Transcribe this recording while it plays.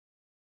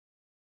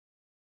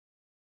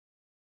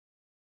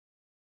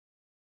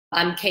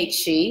I'm Kate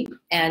Shi,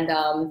 and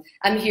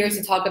I'm here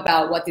to talk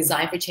about what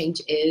Design for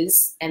Change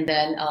is, and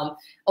then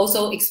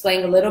also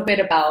explain a little bit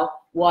about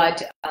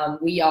what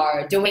we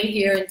are doing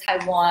here in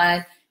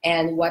Taiwan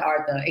and what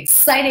are the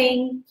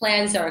exciting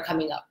plans that are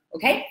coming up,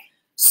 okay?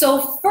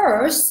 So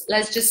first,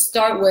 let's just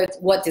start with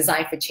what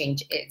Design for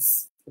Change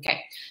is.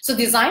 Okay, so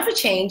Design for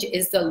Change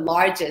is the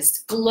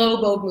largest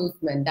global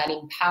movement that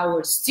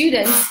empowers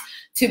students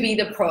to be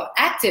the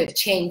proactive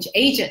change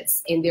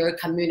agents in their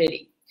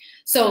community.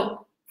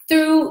 So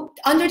through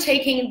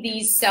undertaking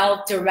these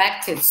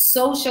self-directed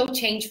social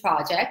change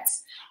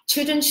projects,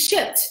 children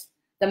shift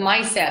the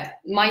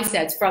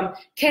mindsets from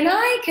can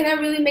I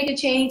really make a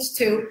change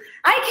to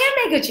I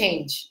can make a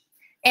change.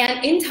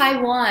 And in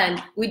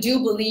Taiwan, we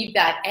do believe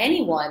that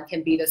anyone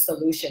can be the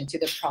solution to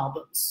the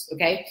problems,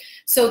 okay?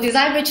 So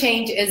Design for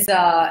Change is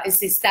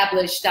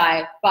established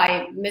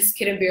by Ms.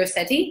 Khudari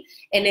Sethi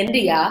in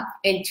India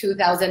in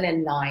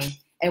 2009.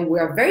 And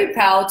we're very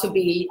proud to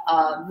be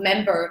a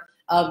member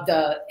of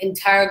the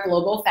entire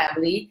global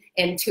family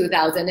in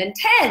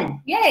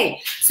 2010,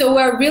 yay! So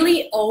we're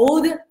really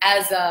old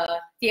as a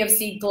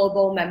DFC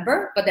global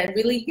member, but then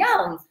really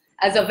young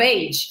as of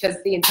age, because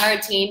the entire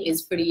team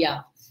is pretty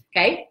young,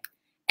 okay?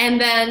 And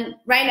then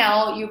right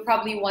now, you're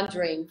probably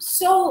wondering,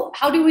 so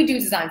how do we do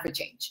Design for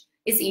Change?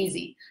 It's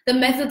easy. The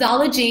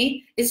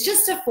methodology is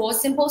just 4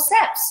 simple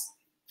steps.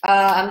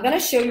 I'm gonna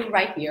show you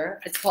right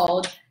here. It's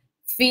called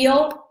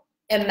feel,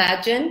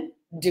 imagine,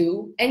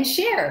 do, and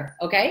share,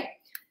 okay?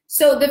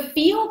 So the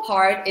feel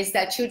part is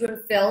that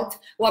children felt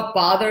what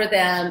bothered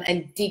them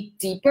and dig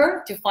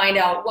deeper to find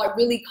out what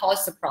really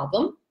caused the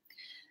problem.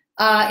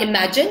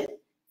 Imagine.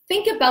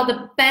 Think about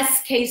the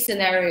best case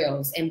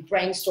scenarios and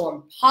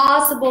brainstorm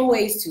possible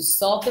ways to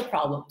solve the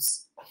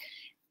problems.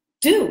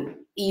 Do,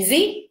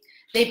 easy.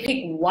 They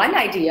pick one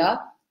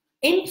idea,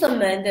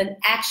 implement an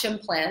action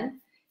plan.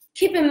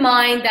 Keep in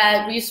mind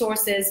that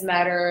resources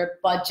matter,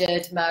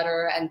 budget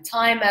matter, and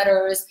time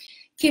matters.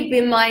 Keep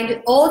in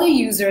mind all the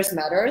users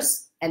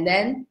matters, and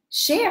then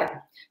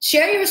share.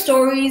 Share your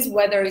stories,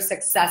 whether it's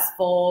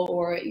successful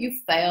or you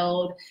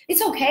failed.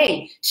 It's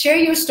okay. Share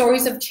your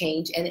stories of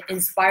change and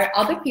inspire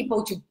other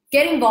people to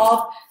get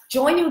involved,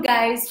 join you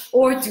guys,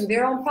 or do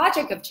their own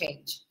project of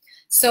change.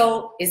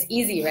 So it's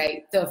easy,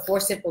 right? The 4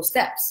 simple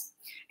steps.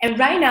 And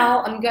right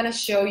now, I'm gonna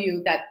show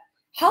you that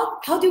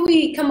how do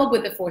we come up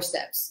with the 4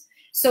 steps?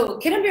 So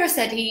Khudari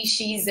Sethi,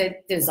 she's a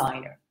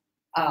designer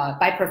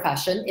by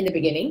profession in the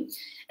beginning.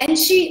 And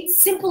she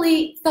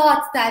simply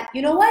thought that,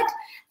 you know what?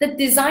 The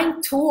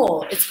design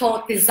tool, it's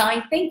called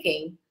design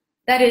thinking,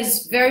 that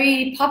is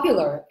very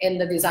popular in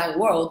the design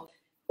world.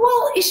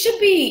 Well, it should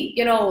be,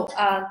 you know,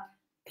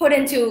 put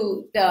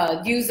into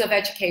the use of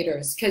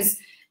educators, because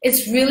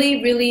it's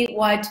really, really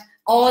what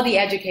all the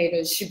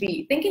educators should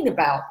be thinking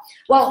about.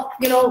 Well,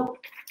 you know,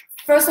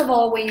 first of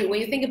all, when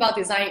you think about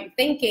design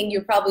thinking,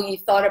 you probably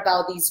thought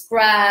about these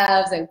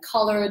graphs and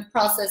colored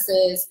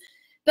processes.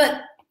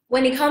 But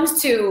when it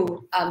comes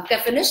to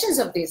definitions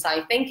of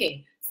design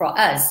thinking, for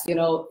us, you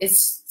know,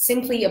 it's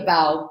simply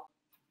about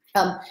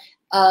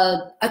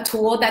a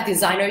tool that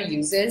designer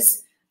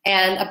uses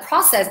and a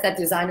process that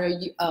designer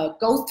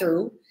go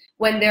through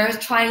when they're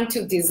trying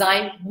to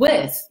design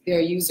with their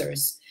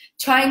users,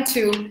 trying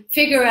to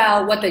figure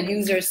out what the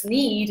users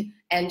need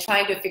and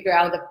trying to figure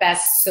out the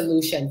best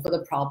solution for the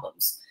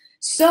problems.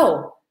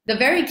 So the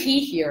very key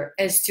here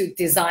is to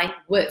design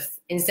with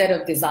instead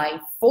of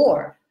design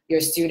for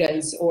your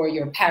students or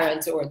your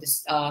parents or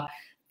the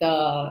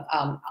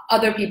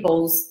other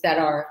peoples that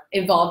are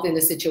involved in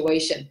the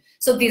situation.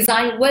 So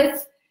design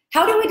with,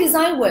 how do we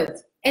design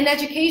with? In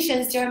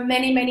education, there are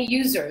many, many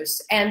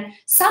users, and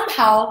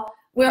somehow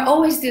we're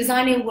always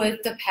designing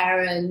with the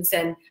parents,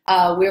 and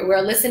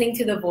we're listening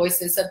to the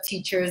voices of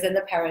teachers and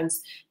the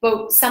parents,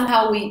 but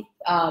somehow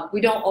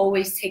we don't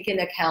always take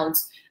into account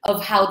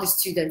of how the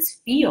students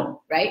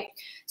feel, right?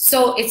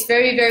 So it's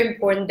very, very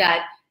important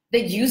that the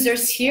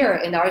users here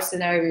in our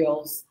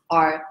scenarios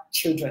are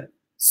children.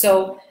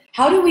 So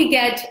how do we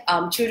get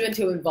children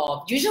to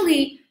involve?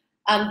 Usually,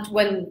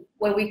 when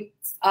we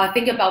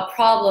think about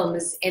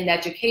problems in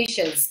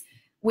education,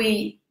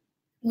 we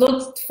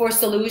look for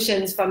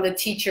solutions from the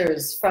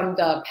teachers, from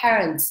the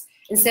parents,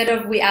 instead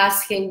of we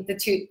asking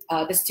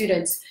the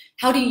students,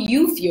 how do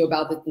you feel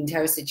about the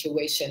entire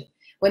situation?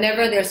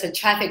 Whenever there's a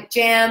traffic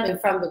jam in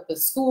front of the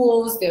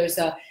schools, there's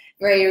a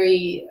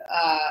very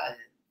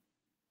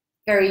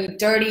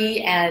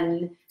dirty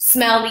and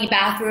smelly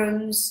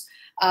bathrooms,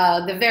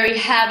 the very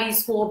heavy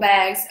school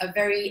bags, a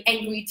very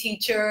angry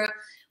teacher.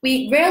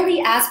 We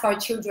rarely ask our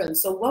children,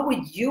 so what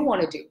would you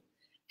want to do?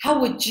 How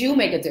would you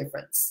make a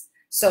difference?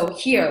 So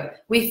here,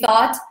 we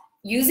thought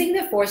using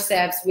the 4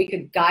 steps, we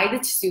could guide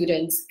the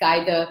students,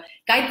 guide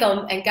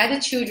them, and guide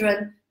the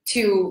children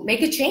to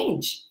make a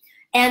change.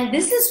 And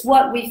this is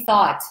what we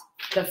thought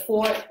the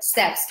 4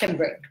 steps can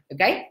bring,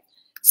 okay?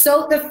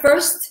 So the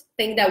first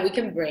thing that we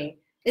can bring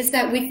is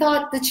that we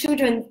thought the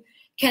children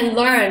can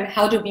learn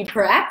how to be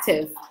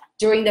proactive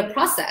during the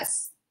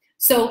process.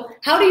 So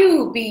how do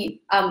you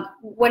be,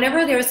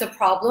 whenever there's a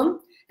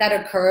problem, that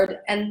occurred,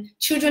 and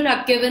children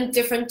are given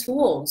different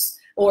tools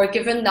or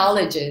given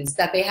knowledges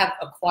that they have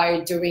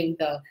acquired during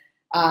the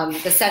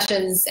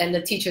sessions and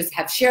the teachers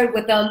have shared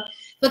with them.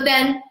 But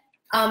then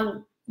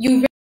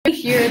you rarely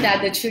hear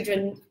that the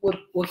children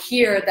will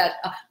hear that,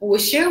 will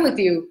share with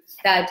you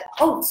that,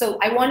 oh, so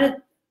I want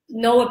to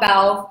know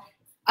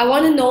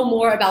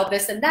more about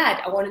this and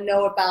that. I want to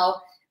know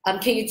about,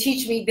 can you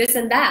teach me this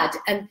and that?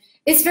 And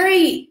it's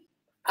very,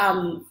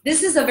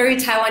 this is a very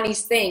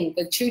Taiwanese thing.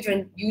 The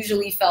children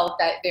usually felt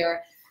that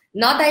they're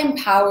not that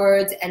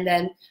empowered, and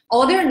then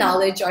all their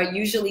knowledge are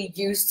usually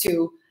used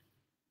to,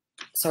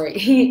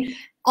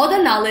 all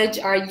the knowledge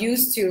are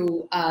used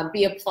to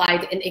be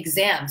applied in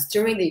exams,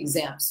 during the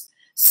exams.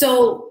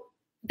 So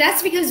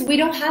that's because we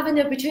don't have an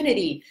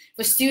opportunity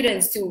for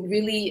students to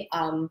really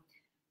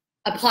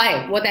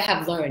apply what they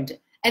have learned.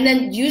 And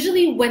then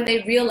usually when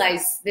they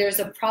realize there's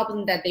a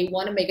problem that they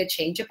want to make a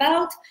change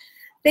about,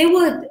 they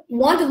would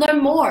want to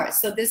learn more.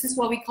 So this is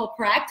what we call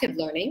proactive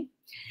learning.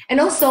 And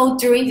also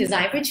during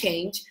Design for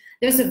Change,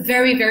 there's a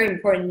very, very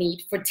important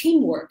need for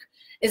teamwork.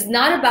 It's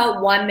not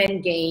about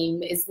one-man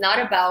game. It's not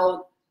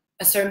about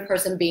a certain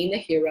person being the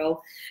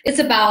hero. It's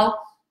about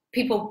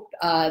people,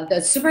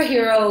 the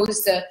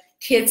superheroes, the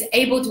kids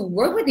able to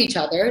work with each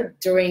other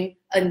during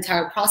an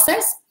entire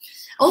process.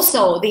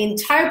 Also, the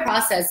entire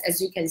process,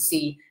 as you can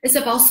see, is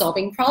about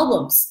solving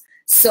problems.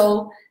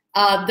 So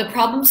the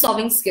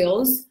problem-solving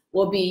skills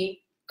will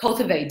be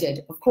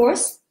cultivated, of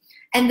course.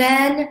 And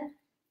then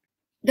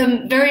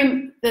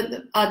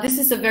this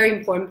is a very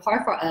important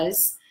part for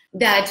us,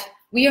 that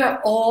we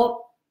are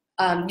all,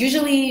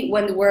 usually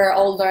when we're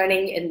all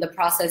learning in the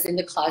process in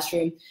the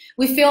classroom,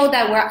 we feel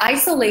that we're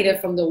isolated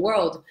from the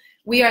world.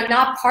 We are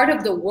not part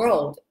of the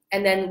world.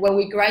 And then when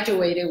we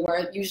graduated,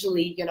 we're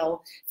usually,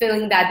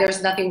 feeling that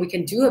there's nothing we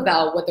can do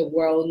about what the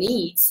world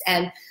needs.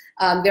 And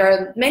there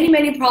are many,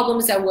 many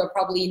problems that we're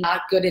probably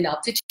not good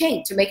enough to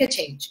change, to make a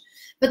change.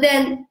 But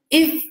then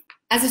if,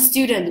 as a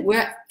student,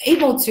 we're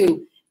able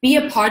to be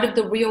a part of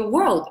the real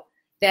world,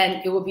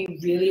 then it would be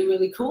really,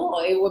 really cool.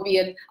 It would be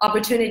an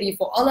opportunity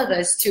for all of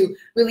us to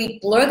really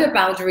blur the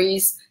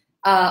boundaries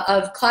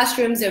of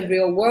classrooms and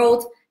real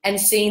world, and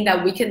seeing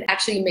that we can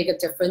actually make a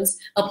difference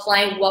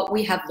applying what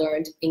we have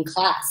learned in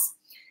class.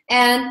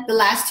 And the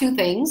last two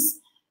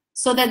things,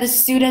 so that the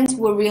students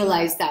will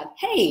realize that,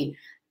 hey,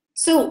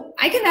 so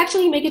I can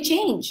actually make a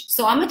change.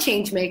 So I'm a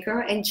change maker,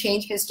 and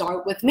change can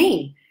start with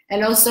me.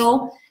 And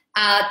also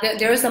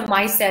there is a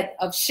mindset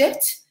of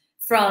shift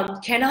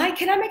from can I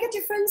make a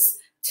difference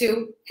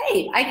to,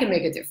 hey, I can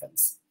make a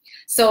difference.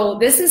 So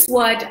this is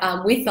what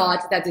we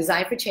thought that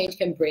Design for Change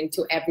can bring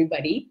to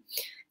everybody.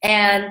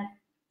 And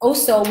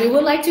also, we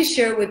would like to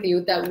share with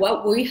you that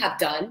what we have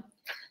done.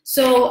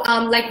 So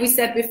like we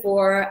said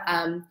before,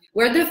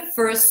 we're the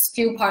first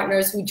few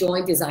partners who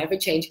joined Design for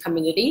Change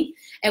community,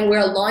 and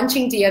we're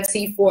launching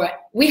DFC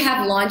we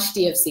have launched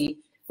DFC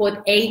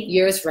for 8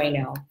 years right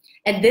now.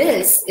 And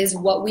this is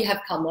what we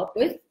have come up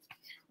with.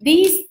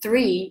 These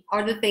three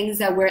are the things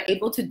that we're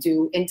able to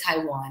do in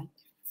Taiwan.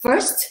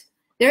 First,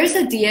 there is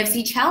a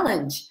DFC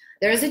challenge.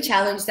 There is a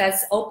challenge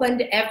that's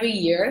opened every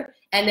year,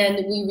 and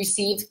then we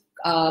received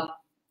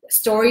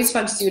stories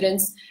from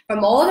students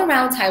from all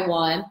around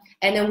Taiwan,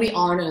 and then we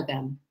honor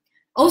them.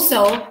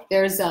 Also,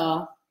 there's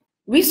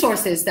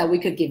resources that we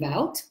could give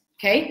out,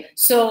 okay?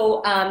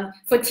 So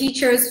for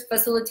teachers,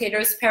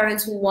 facilitators,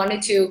 parents who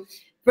wanted to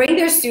bring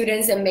their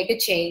students and make a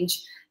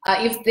change,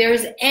 if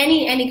there's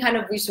any kind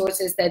of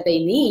resources that they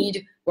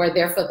need, we're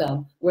there for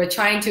them. We're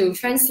trying to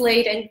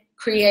translate and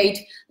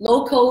create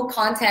local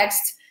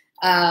context,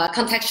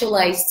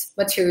 contextualized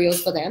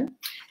materials for them.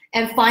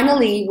 And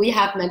finally, we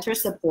have mentor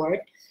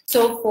support.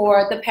 So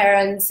for the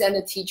parents and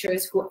the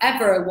teachers,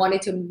 whoever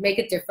wanted to make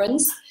a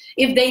difference,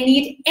 if they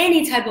need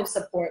any type of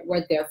support,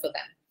 we're there for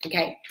them,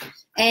 okay?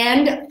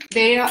 And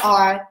there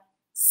are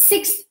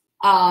 6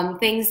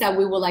 things that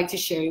we would like to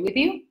share with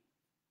you.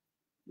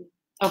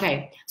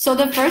 Okay, so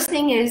the first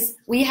thing is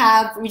we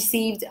have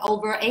received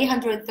over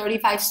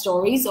 835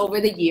 stories over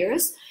the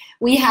years.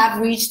 We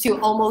have reached to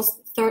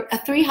almost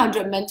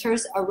 300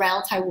 mentors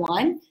around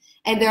Taiwan.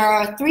 And there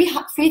are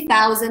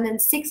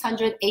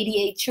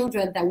 3,688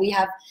 children that we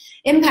have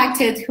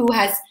impacted who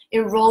has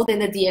enrolled in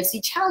the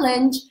DFC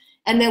Challenge.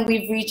 And then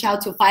we've reached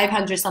out to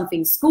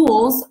 500-something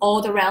schools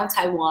all around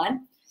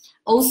Taiwan.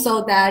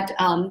 Also that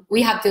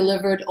we have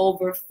delivered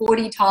over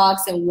 40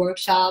 talks and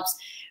workshops,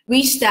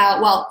 reached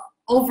out, well,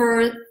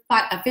 over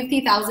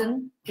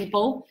 50,000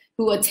 people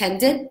who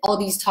attended all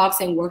these talks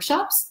and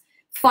workshops.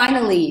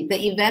 Finally,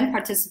 the event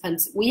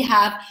participants, we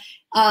have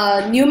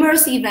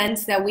numerous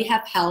events that we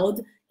have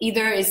held.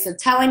 Either it's a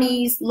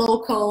Taiwanese,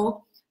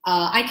 local,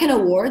 ICANN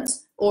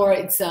Awards, or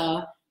it's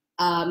a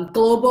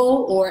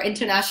global or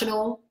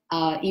international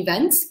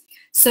events.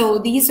 So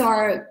these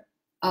are,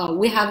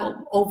 we have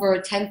over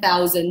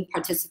 10,000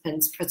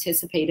 participants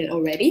participated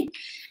already.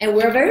 And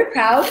we're very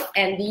proud,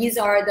 and these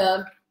are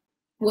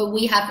what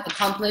we have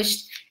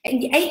accomplished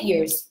in 8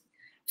 years.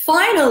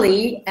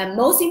 Finally, and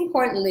most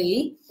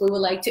importantly, we would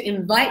like to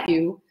invite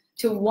you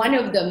to one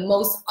of the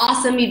most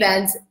awesome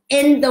events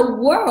in the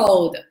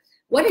world.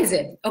 What is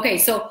it? Okay,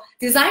 so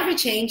Design for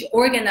Change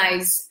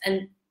organized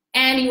an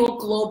annual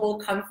global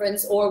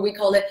conference, or we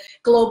call it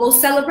global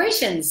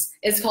celebrations.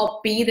 It's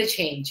called Be the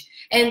Change.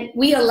 And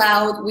we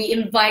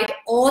invite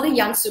all the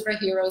young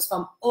superheroes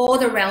from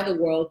all around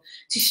the world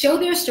to show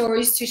their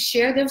stories, to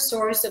share their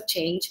stories of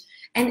change,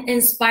 and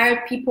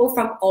inspire people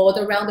from all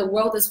around the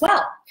world as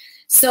well.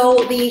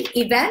 So the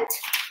event,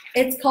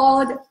 it's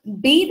called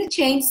Be the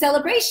Change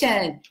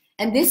Celebration.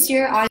 And this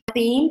year our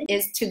theme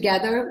is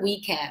Together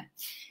We Can.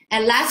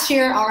 And last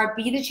year our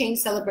Be the Change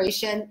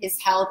celebration is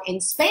held in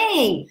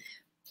Spain.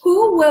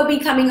 Who will be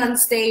coming on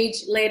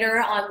stage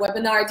later on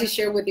webinar to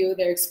share with you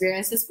their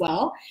experience as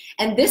well.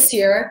 And this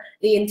year,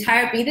 the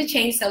entire Be the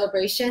Change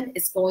celebration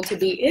is going to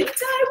be in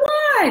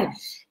Taiwan.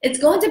 It's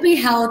going to be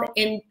held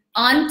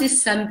on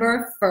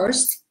December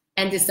 1st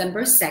and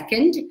December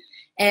 2nd.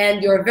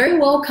 And you're very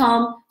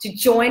welcome to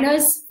join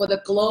us for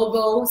the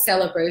global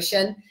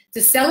celebration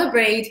to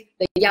celebrate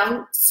the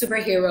young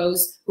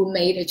superheroes who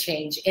made a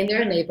change in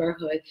their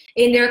neighborhood,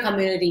 in their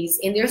communities,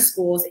 in their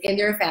schools, in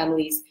their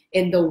families,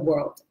 in the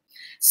world.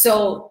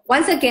 So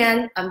once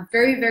again, I'm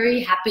very,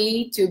 very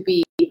happy to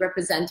be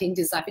representing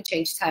Design for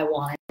Change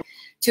Taiwan,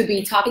 to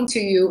be talking to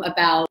you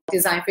about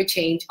Design for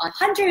Change on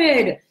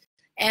HundrED.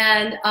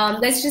 And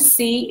let's just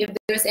see if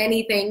there's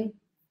any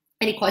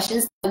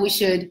questions that we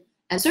should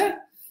answer.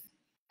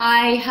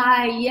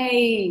 Hi,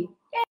 yay,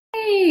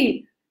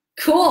 yay,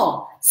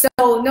 cool. So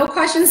no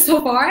questions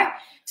so far.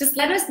 Just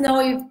let us know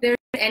if there's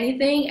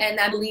anything,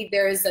 and I believe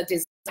there is a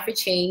Design for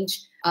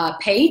Change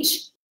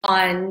page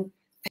on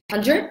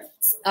HundrED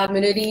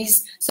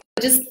communities. So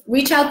just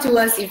reach out to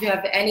us if you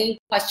have any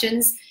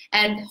questions,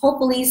 and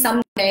hopefully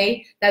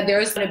someday that there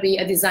is going to be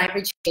a Design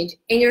for Change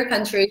in your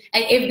country.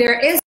 And if there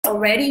is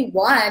already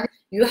one,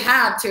 you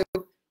have to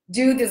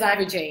do Design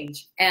for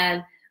Change.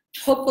 And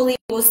hopefully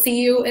we'll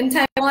see you in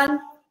Taiwan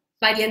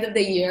by the end of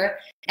the year.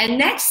 And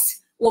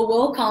next, we'll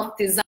welcome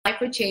Design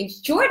for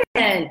Change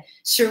Jordan,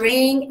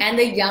 Shirine, and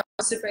the young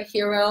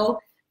superhero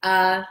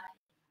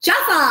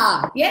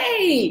Jaafar.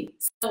 Yay!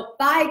 So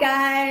bye,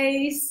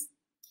 guys.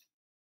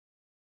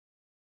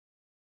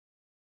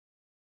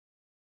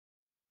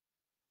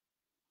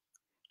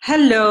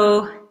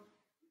 Hello,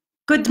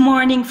 good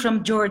morning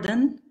from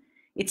Jordan.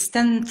 It's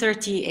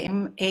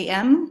 10:30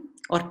 a.m.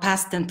 or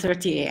past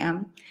 10:30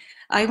 a.m.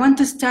 I want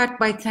to start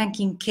by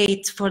thanking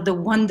Kate for the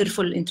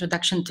wonderful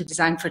introduction to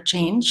Design for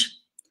Change.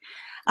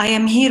 I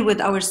am here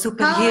with our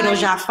superhero,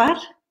 Jaafar.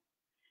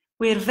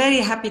 We're very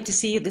happy to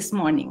see you this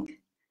morning.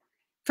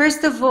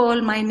 First of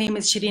all, my name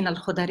is Shirine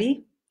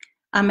Khudari.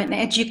 I'm an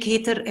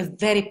educator, a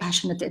very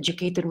passionate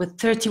educator with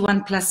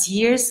 31 plus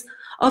years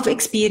of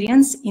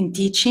experience in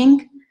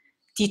teaching,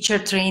 teacher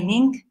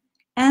training,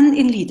 and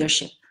in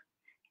leadership.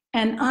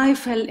 And I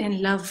fell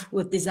in love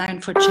with Design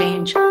for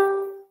Change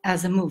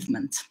as a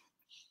movement.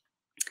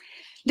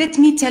 Let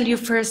me tell you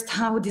first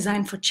how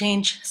Design for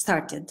Change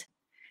started.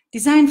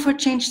 Design for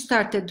Change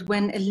started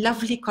when a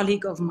lovely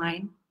colleague of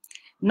mine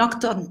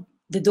knocked on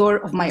the door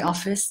of my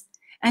office,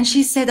 and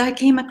she said, I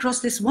came across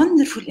this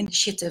wonderful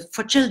initiative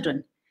for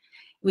children.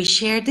 We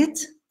shared it.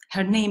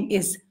 Her name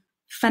is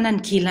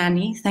Fanan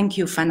Kilani. Thank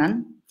you,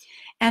 Fanan.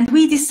 And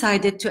we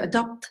decided to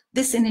adopt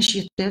this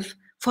initiative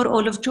for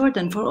all of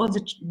Jordan, for all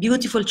the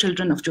beautiful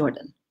children of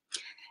Jordan.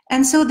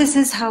 And so this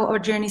is how our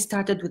journey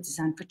started with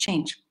Design for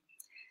Change.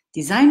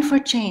 Design for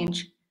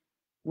Change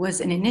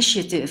was an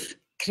initiative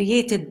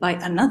created by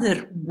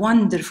another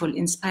wonderful,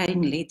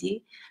 inspiring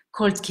lady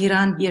called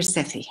Kiran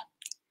Birsethi.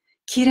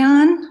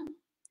 Kiran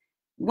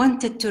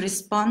wanted to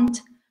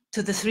respond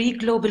to the 3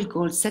 global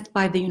goals set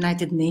by the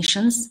United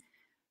Nations,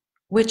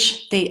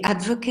 which they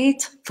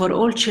advocate for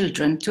all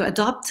children to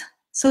adopt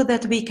so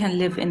that we can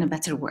live in a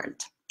better world.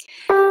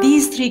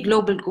 These 3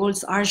 global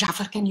goals are,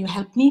 Jaafar, can you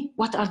help me?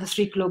 What are the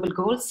 3 global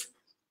goals?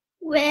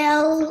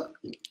 Well,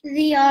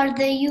 they are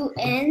the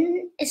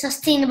UN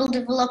Sustainable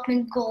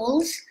Development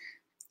Goals.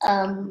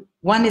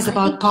 One is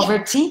about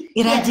poverty,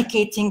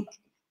 eradicating.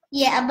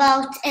 Yeah,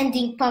 about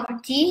ending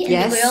poverty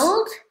in the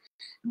world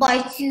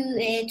by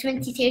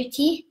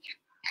 2030.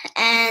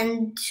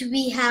 And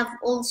we have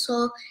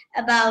also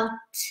about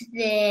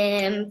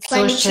the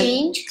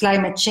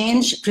climate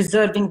change,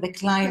 preserving the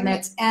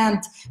climate and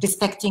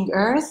respecting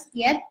Earth.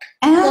 Yep.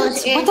 And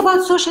what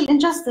about social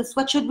injustice?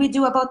 What should we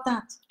do about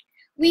that?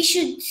 We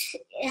should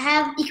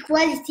have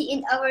equality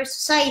in our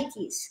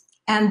societies.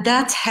 And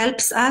that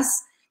helps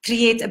us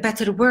create a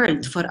better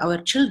world for our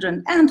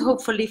children and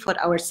hopefully for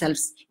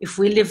ourselves if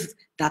we live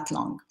that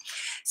long.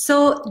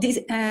 So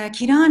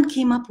Kiran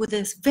came up with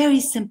this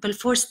very simple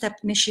 4-step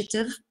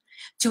initiative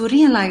to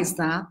realize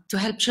that, to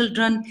help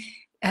children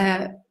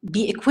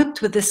be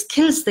equipped with the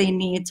skills they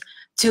need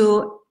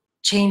to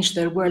change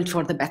their world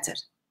for the better.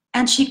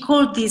 And she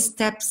called these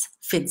steps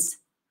FIDS.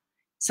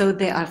 So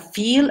they are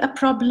feel a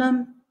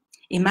problem,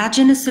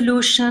 imagine a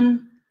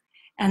solution,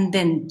 and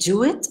then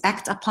do it,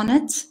 act upon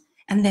it,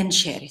 and then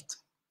share it.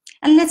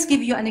 And let's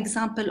give you an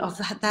example of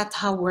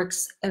how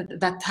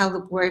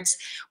it works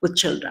with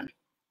children.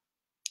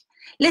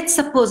 Let's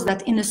suppose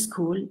that in a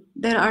school,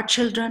 there are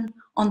children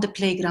on the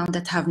playground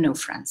that have no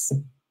friends.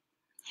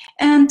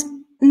 And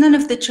none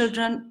of the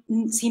children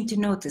seem to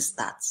notice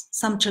that.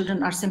 Some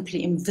children are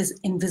simply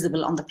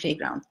invisible on the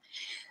playground.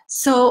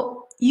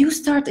 So you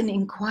start an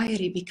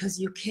inquiry because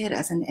you care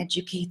as an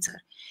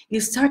educator. You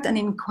start an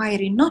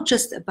inquiry not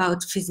just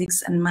about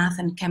physics and math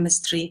and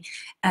chemistry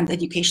and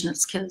educational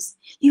skills.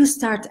 You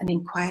start an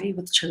inquiry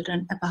with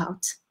children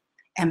about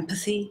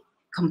empathy,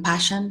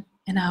 compassion,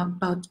 and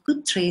about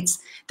good traits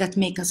that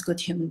make us good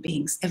human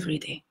beings every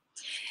day.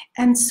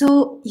 And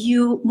so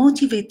you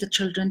motivate the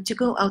children to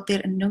go out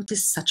there and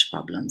notice such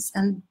problems.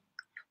 And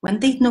when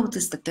they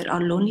notice that there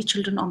are lonely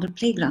children on the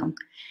playground,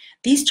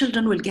 these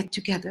children will get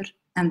together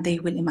and they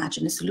will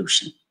imagine a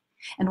solution.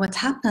 And what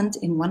happened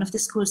in one of the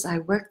schools I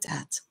worked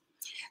at,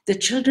 the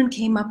children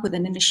came up with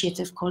an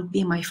initiative called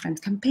Be My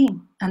Friend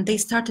campaign. And they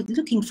started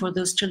looking for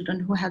those children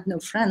who had no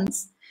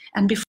friends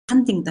and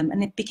befriending them.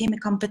 And it became a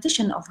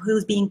competition of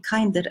who's being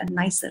kinder and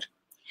nicer.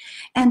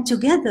 And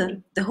together,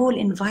 the whole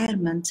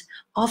environment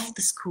of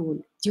the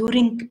school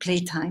during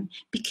playtime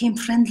became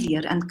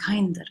friendlier and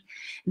kinder.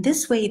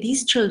 This way,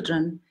 these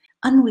children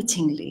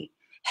unwittingly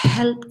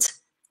helped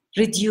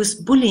reduce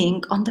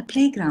bullying on the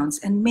playgrounds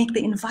and make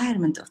the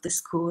environment of the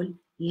school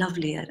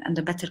lovelier and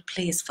a better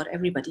place for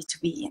everybody to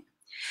be in.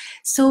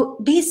 So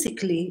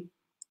basically,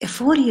 a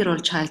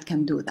 4-year-old child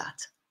can do that,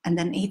 and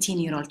an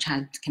 18-year-old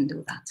child can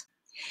do that.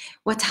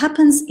 What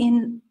happens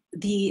in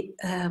the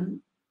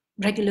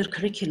regular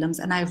curriculums,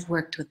 and I've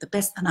worked with the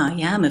best, and I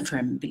am a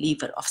firm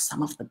believer of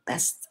some of the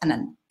best,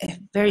 and a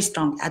very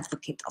strong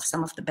advocate of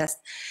some of the best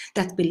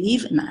that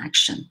believe in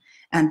action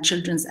and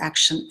children's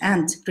action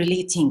and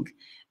relating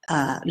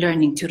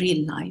learning to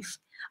real life.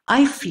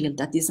 I feel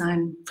that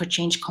Design for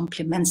Change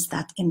complements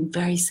that in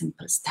very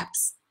simple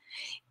steps.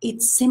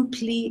 It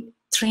simply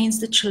trains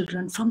the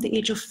children from the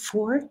age of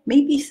 4,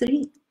 maybe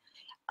 3,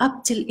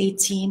 up till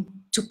 18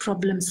 to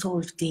problem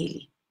solve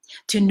daily,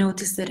 to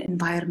notice their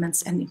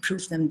environments and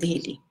improve them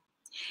daily.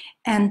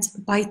 And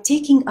by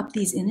taking up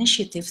these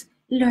initiatives,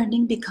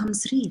 learning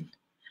becomes real.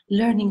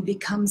 Learning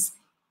becomes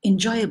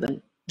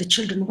enjoyable. The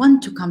children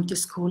want to come to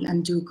school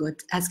and do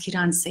good. As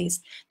Kiran says,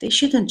 they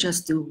shouldn't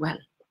just do well,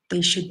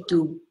 they should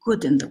do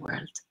good in the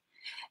world.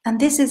 And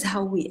this is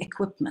how we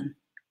equip them.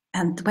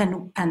 And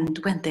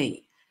when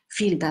they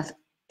feel that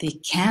they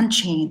can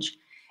change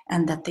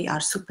and that they are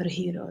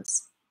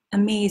superheroes,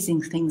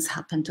 amazing things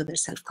happen to their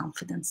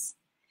self-confidence.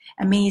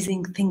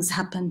 Amazing things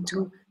happen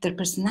to their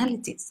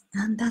personalities.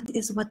 And that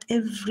is what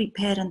every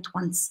parent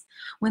wants.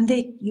 When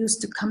they used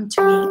to come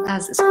to me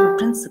as a school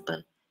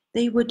principal,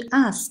 they would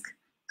ask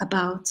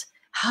about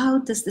how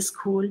does the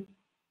school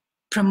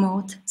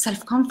promote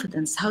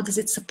self-confidence? How does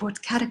it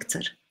support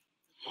character?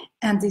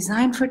 And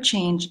Design for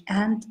Change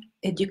and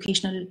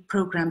educational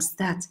programs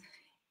that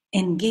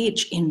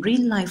engage in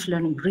real life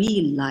learning,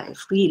 real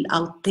life, real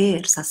out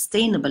there,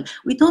 sustainable.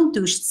 We don't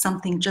do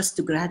something just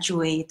to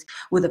graduate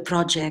with a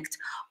project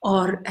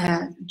or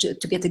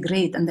to get a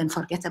grade and then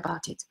forget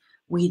about it.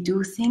 We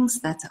do things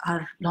that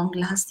are long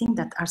lasting,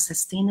 that are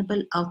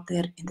sustainable out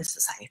there in the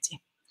society.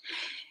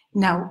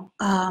 Now,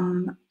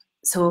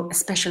 so a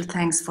special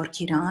thanks for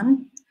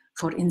Kiran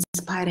for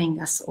inspiring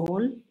us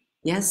all.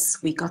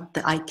 Yes, we got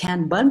the I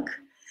can bug,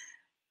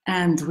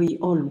 and we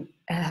all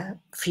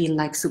feel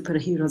like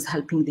superheroes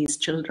helping these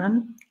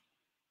children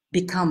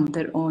become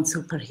their own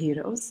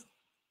superheroes.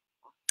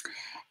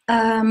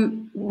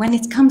 When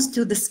it comes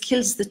to the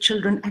skills the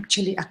children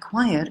actually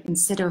acquire,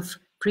 instead of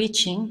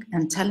preaching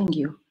and telling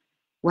you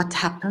what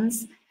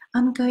happens,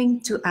 I'm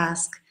going to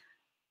ask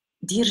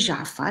dear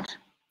Jaafar,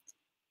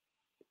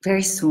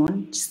 very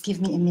soon, just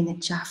give me a minute,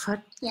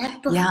 Jaafar. Yeah,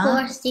 of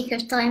course, take your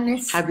time,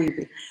 Miss.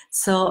 Habibi.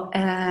 So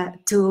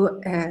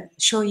to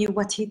show you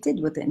what he did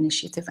with the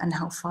initiative and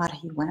how far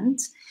he went.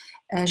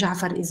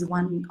 Jaafar is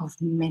one of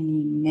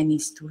many, many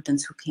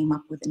students who came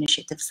up with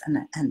initiatives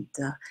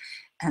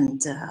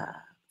and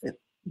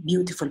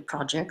beautiful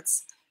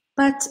projects.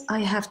 But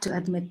I have to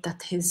admit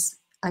that his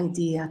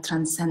idea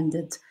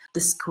transcended the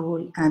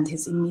school and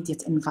his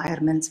immediate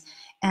environment,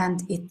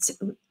 and it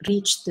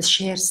reached the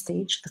share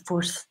stage, the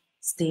 4th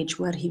stage,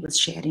 where he was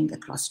sharing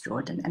across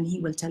Jordan, and he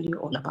will tell you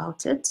all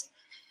about it.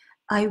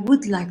 I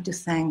would like to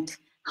thank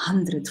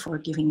HundrED for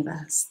giving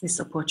us this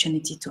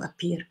opportunity to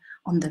appear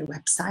on their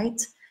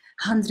website.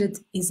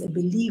 HundrED is a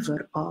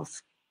believer of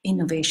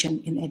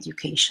innovation in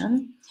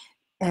education.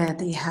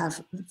 They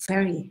have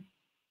very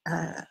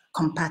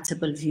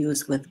compatible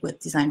views with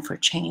Design for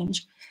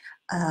Change.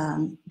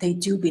 They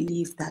do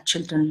believe that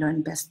children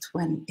learn best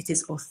when it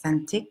is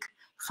authentic,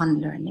 fun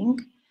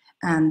learning,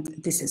 and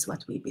this is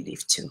what we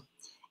believe too.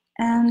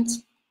 And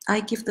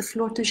I give the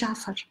floor to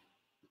Jaafar.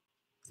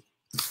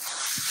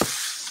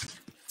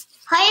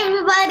 Hi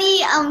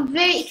everybody, I'm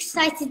very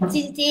excited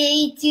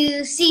today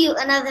to see you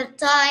another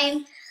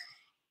time.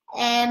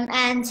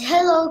 And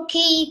hello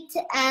Kate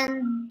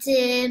and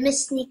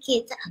Miss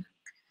Nikita.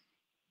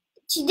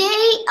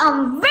 Today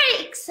I'm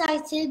very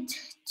excited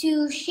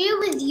to share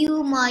with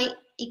you my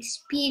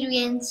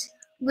experience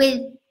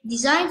with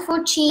Design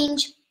for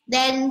Change,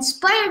 that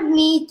inspired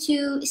me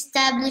to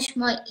establish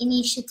my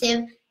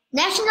initiative,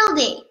 National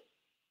Day.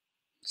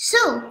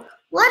 So,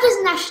 what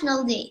is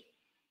National Day?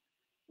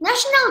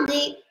 National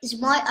Day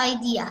is my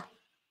idea,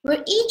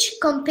 where each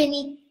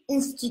company,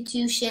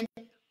 institution,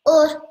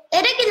 or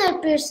a regular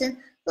person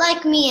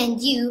like me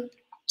and you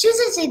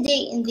chooses a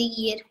day in the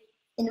year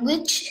in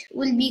which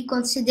will be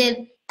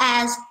considered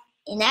as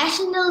a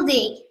national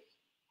day.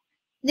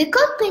 The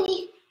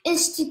company,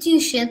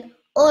 institution,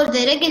 or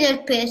the regular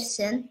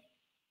person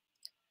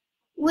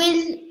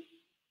will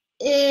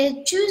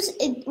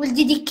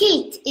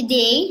dedicate a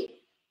day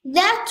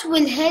that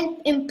will help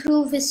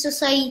improve his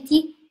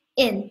society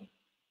in.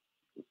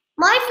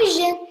 My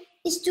vision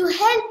is to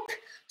help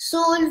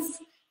solve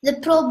the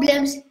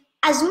problems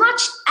as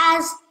much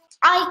as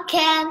I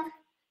can,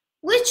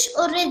 which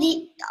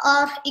already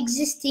are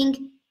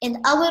existing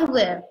in our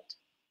world,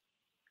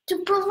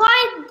 to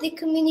provide the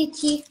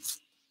community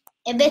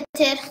a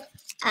better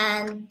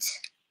and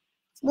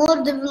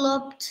more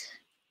developed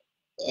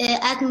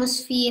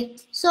atmosphere,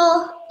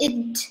 so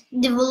it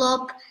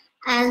develop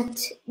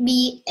and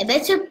be a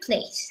better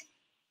place.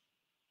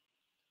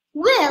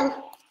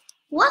 Well,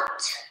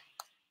 what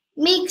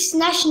makes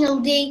National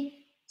Day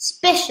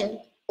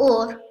special,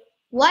 or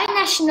why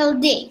National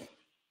Day?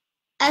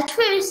 At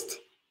first,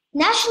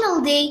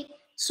 National Day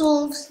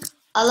solves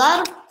a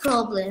lot of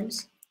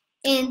problems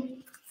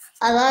in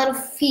a lot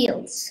of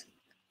fields,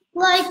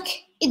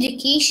 like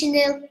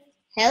educational,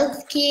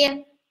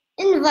 healthcare,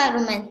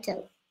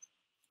 environmental.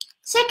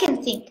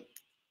 Second thing,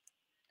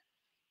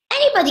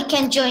 anybody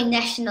can join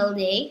National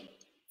Day,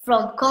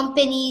 from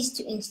companies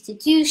to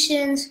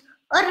institutions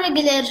or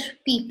regular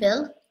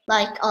people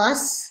like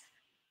us.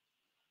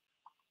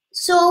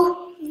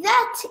 So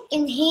that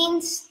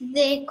enhances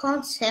the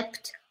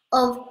concept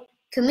of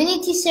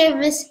community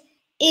service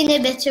in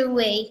a better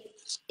way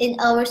in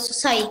our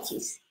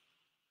societies.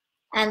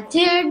 And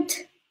third,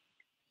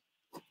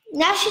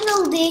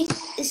 National Day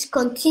is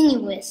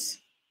continuous.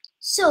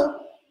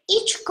 So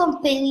each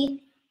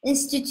company,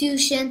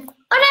 institution,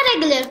 or a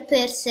regular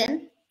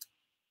person,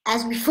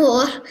 as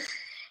before,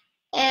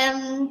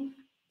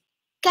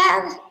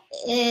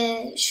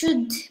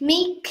 should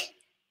make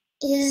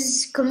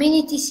his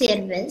community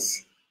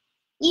service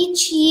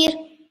each year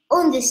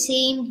on the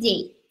same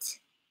date.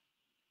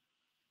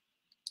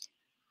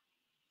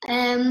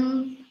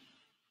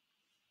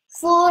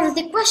 For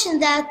the question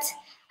that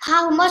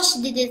how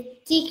much did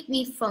it take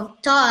me from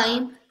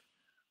time?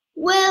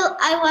 Well,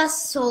 I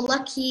was so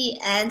lucky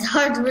and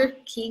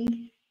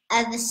hardworking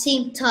at the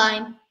same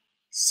time.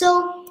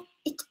 So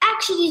it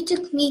actually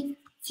took me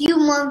a few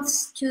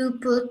months to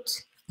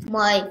put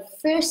my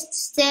first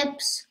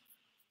steps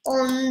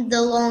on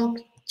the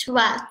long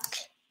track.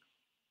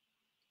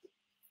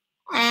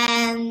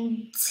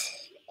 And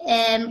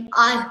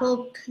I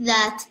hope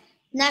that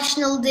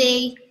National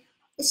Day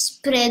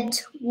spread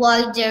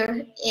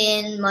wider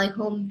in my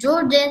home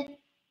Jordan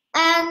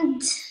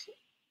and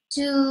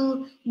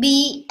to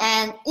be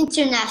an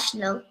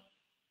international.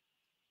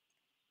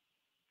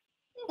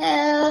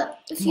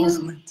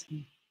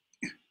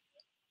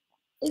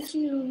 If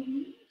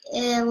you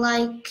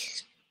like,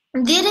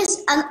 there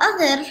is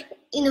another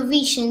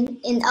innovation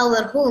in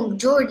our home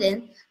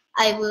Jordan.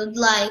 I would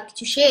like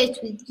to share it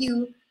with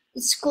you.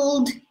 It's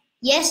called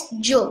Yes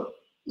Joe,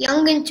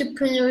 Young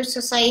Entrepreneur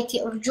Society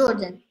of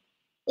Jordan.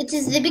 It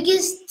is the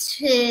biggest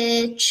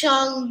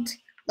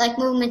child-like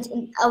movement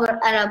in our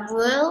Arab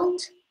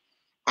world,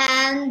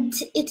 and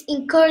it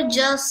encourages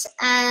us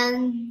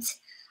and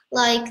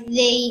like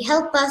they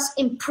help us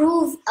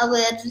improve our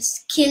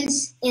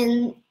skills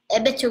in a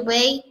better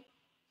way.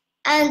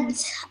 And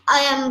I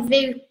am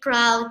very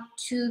proud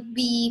to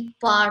be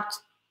part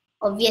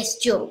of Yes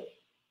Joe.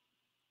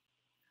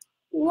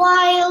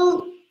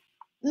 While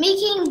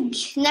making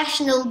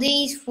national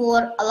days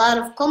for a lot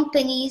of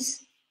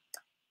companies,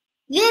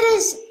 there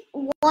is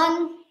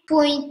one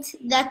point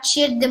that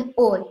shared them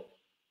all,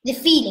 the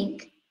feeling.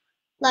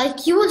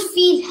 Like you will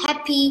feel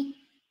happy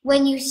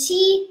when you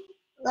see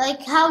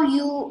like how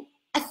you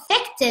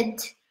affected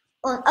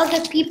on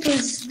other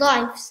people's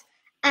lives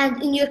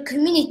and in your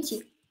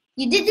community.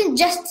 You didn't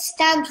just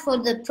stand for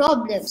the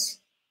problems.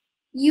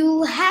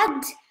 You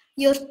had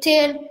your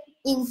turn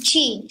in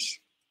change.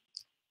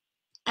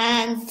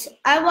 And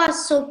I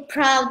was so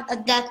proud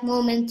at that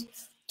moment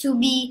to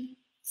be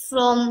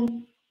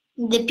from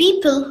the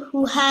people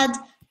who had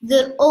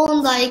their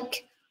own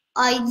like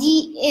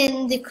idea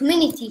in the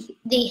community.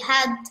 They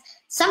had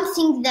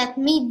something that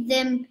made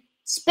them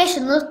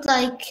special, not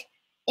like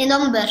a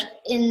number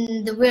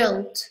in the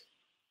world.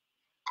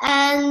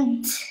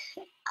 And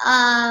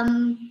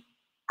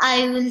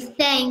I will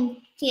thank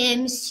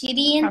Ms.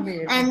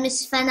 Shirine and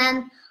Ms.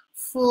 Fanan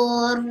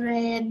for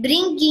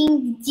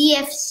bringing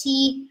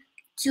DFC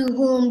to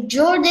home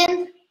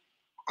Jordan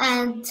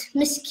and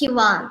Ms.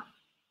 Kiwan.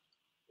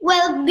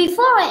 Well,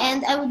 before I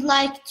end, I would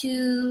like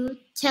to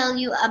tell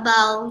you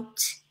about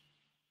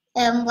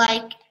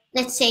like,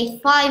 let's say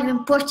 5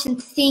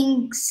 important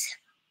things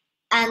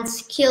and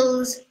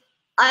skills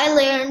I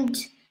learned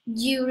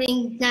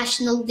during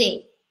National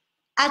Day.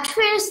 At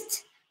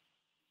first,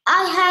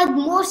 I had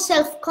more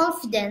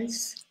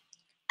self-confidence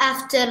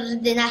after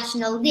the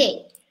National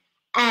Day,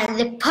 and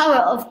the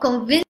power of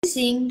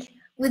convincing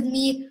with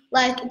me,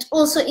 like, it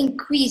also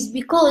increased,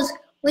 because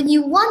when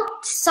you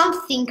want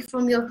something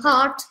from your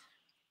heart,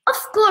 of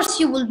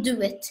course you will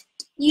do it.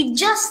 You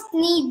just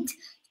need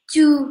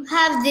to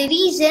have the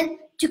reason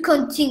to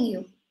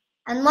continue.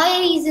 And my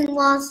reason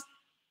was,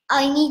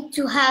 I need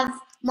to have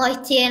my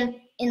turn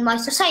in my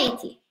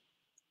society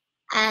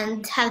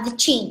and have the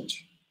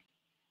change.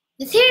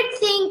 The third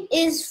thing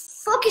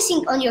is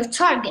focusing on your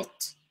target.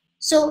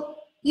 So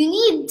you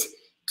need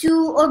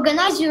to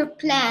organize your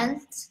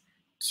plans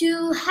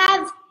to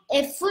have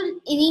a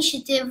full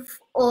initiative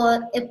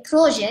or a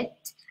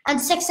project and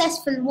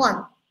successful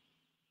one.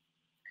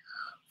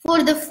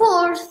 For the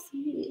fourth,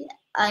 it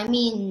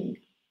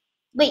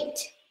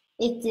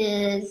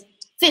is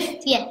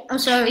fifth, I'm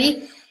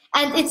sorry.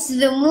 And it's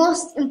the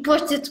most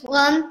important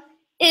one,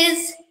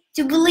 is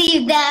to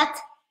believe that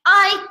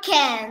I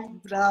can.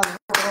 Bravo.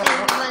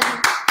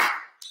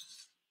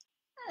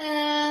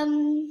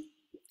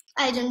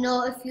 I don't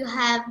know if you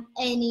have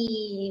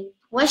any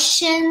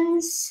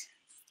questions.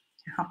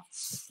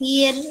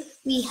 Here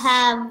we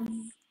have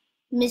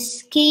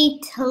Miss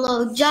Kate.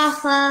 Hello,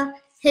 Jaafar.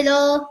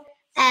 Hello.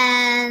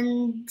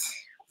 And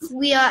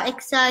we are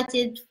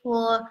excited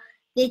for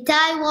the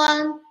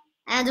Taiwan.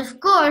 And of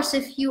course,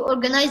 if you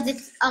organize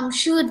it, I'm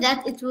sure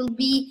that it will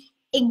be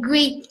a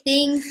great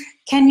thing.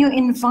 Can you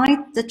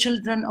invite the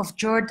children of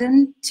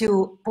Jordan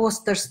to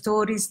post their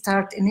stories,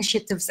 start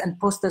initiatives, and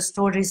post their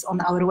stories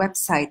on our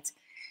website,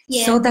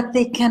 so that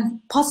they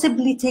can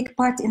possibly take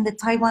part in the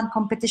Taiwan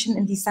competition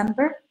in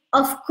December?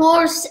 Of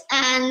course,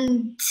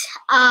 and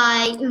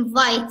I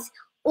invite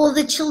all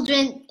the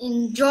children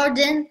in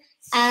Jordan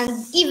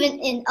and even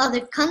in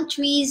other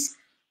countries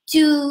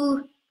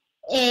to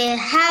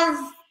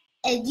have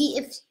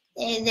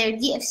their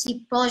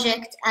DFC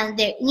project and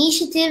their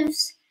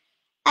initiatives,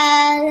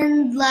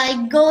 and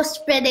like go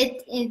spread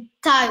it in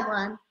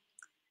Taiwan.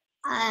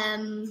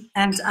 And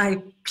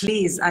I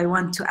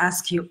want to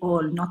ask you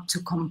all not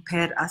to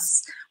compare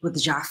us with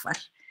Jaafar.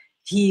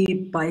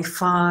 He by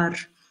far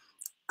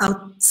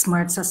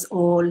outsmarts us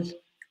all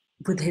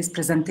with his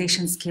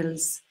presentation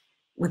skills,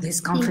 with his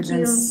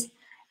confidence.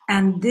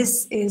 And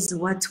this is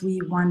what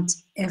we want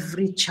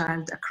every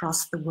child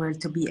across the world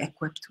to be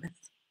equipped with.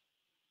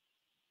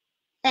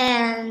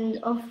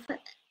 And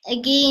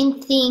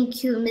again,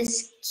 thank you,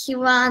 Ms.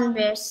 Kiran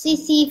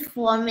Versiti,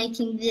 for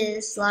making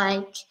this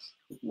like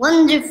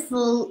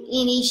wonderful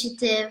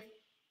initiative.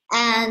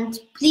 And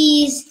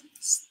please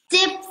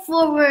step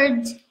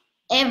forward,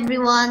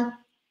 everyone.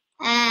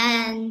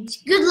 And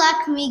good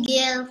luck,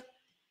 Miguel.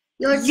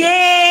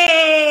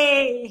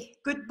 Yay!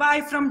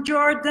 Goodbye from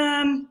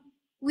Jordan.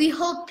 We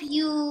hope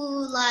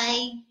you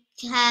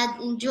had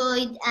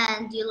enjoyed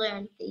and you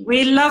learned things.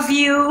 We love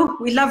you.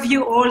 We love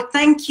you all.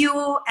 Thank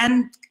you.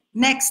 And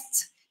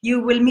next, you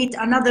will meet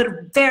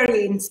another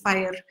very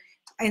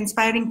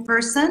inspiring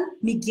person,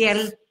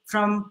 Miguel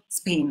from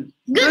Spain.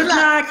 Good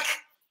luck.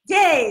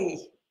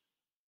 Yay!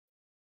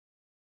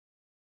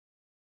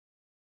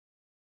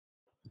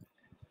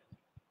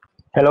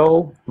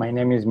 Hello, my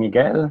name is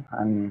Miguel,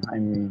 and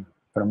I'm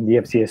from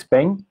DFC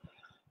Spain.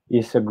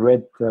 It's a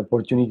great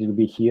opportunity to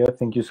be here.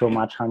 Thank you so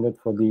much, HundrED,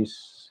 for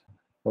this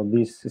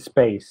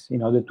space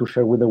in order to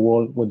share with the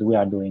world what we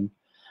are doing.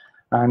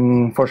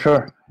 And for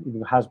sure,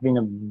 it has been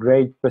a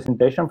great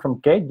presentation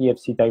from Kate,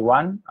 DFC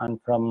Taiwan,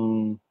 and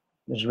from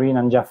Shirine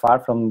and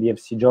Jaafar from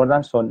DFC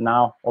Jordan. So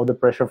now all the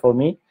pressure for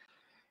me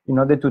in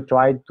order to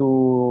try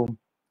to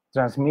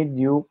transmit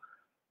you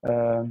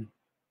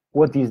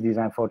what is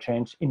Design for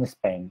Change in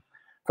Spain.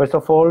 First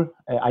of all,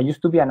 I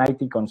used to be an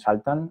IT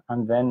consultant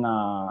and then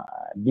a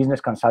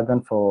business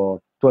consultant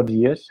for 12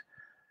 years.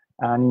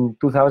 And in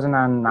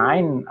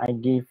 2009, I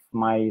gave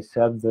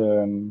myself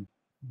the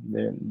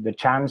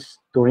chance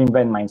to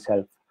reinvent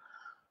myself.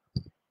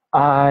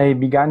 I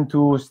began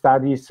to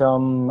study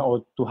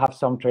to have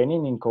some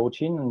training in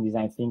coaching and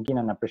design thinking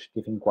and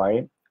appreciative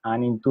inquiry.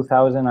 And in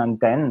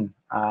 2010,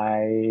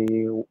 I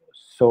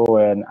saw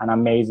an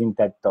amazing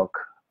TED Talk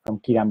from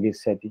Kiran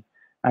Versiti,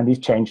 and this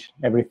changed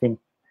everything.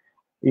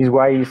 Is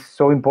why it's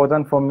so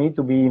important for me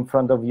to be in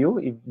front of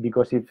you,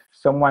 because if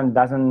someone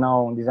doesn't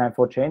know Design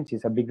for Change,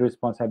 it's a big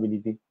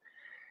responsibility.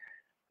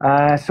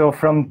 So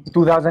from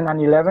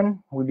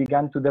 2011, we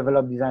began to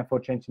develop Design for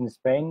Change in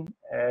Spain,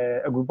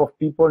 a group of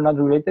people not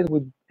related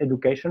with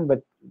education,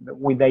 but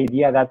with the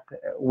idea that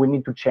we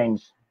need to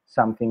change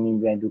something in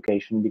the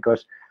education,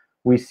 because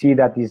we see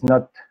that it's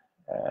not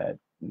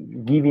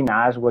giving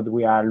us what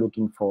we are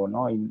looking for,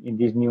 no, in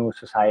this new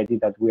society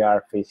that we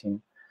are facing.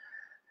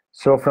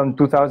 So from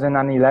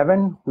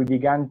 2011, we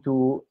began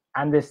to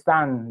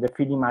understand the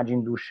field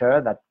imagine do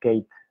share that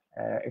Kate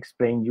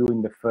explained you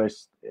in the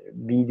first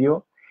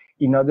video,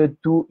 in order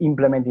to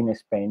implement in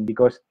Spain,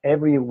 because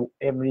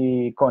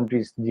every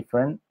country is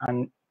different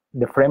and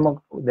the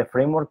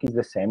framework is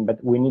the same, but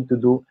we need to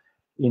do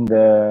in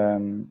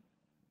the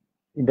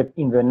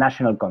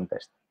national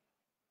context.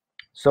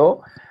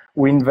 So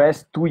we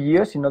invest 2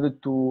 years in order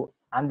to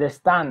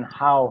understand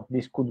how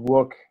this could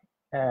work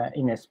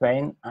in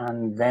Spain,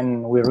 and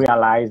then we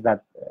realize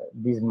that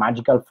this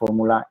magical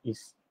formula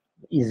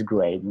is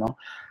great, no?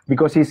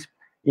 Because it's,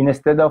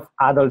 instead of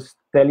adults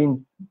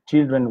telling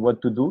children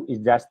what to do,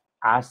 it's just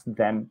ask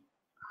them,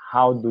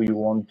 how do you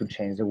want to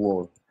change the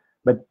world?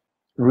 But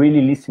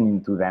really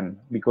listening to them,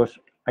 because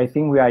I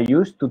think we are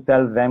used to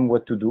tell them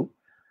what to do,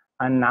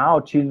 and now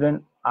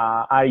children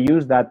are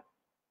used that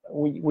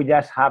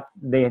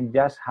they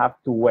just have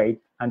to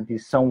wait until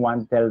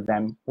someone tells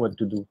them what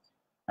to do.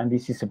 And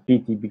this is a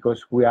pity,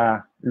 because we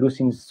are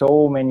losing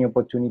so many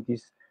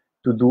opportunities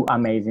to do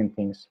amazing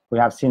things. We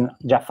have seen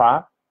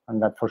Jaafar,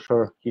 and that for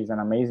sure he's an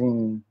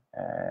amazing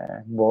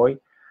boy.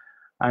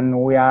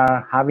 And we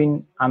are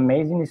having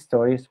amazing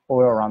stories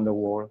all around the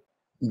world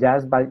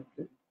just by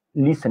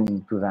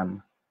listening to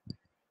them.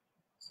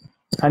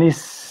 And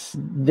it's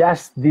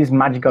just this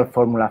magical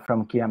formula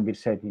from Kiran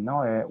Birsetti.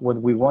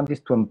 What we want is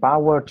to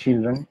empower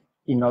children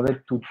in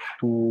order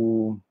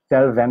to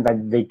tell them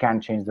that they can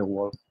change the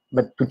world.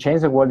 But to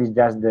change the world is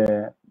just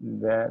the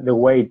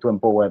way to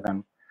empower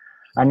them.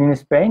 And in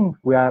Spain,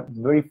 we are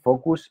very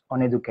focused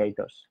on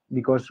educators,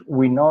 because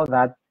we know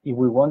that if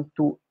we want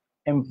to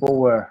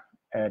empower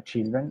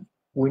children,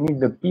 we need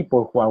the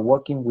people who are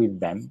working with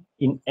them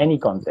in any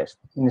context,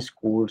 in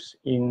schools,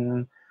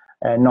 in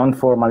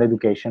non-formal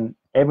education,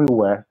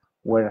 everywhere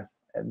where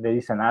there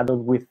is an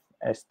adult with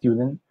a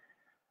student.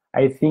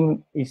 I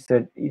think it's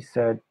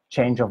a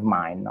change of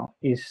mind. No?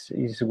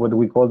 Is what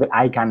we call the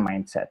I can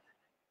mindset.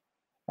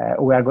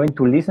 We are going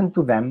to listen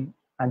to them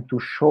and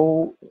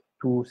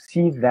to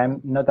see them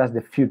not as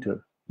the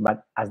future,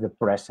 but as the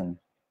present.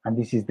 And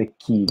this is the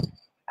key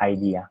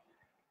idea.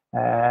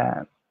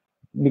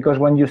 Because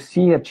when you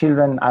see a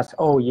children as,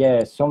 oh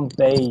yeah,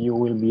 someday you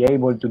will be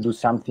able to do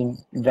something,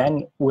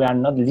 then we are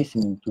not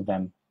listening to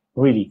them,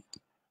 really.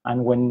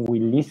 And when we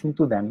listen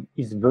to them,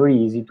 it's very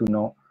easy to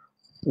know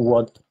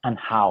what and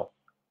how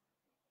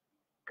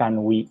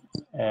can we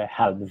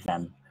help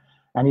them.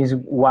 And is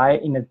why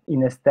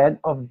instead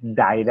of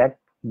direct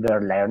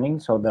their learning,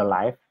 so their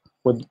life,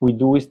 what we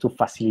do is to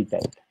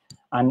facilitate.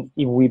 And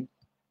if we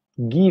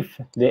give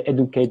the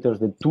educators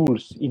the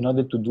tools in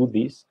order to do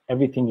this,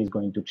 everything is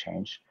going to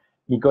change.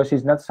 Because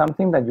it's not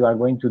something that you are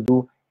going to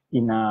do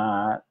in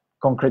a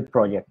concrete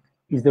project.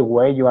 It's the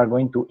way you are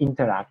going to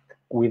interact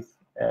with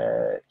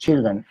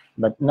children,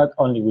 but not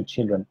only with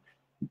children,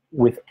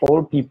 with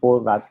all people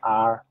that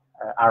are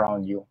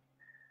around you.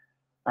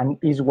 And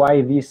is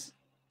why this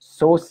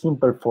so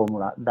simple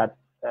formula that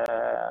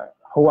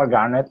Howard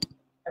Garnett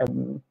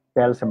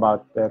tells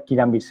about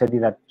Kiran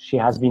Birsetti, that she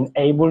has been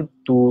able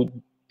to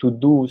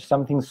do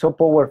something so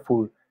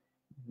powerful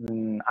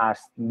as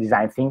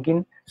design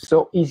thinking,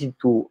 so easy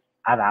to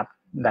adapt,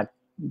 that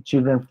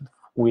children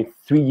with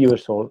 3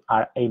 years old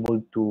are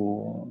able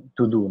to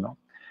do. No?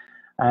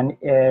 And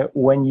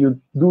when you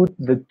do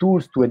the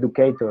tools to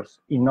educators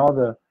in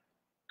order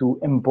to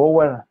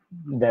empower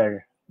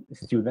their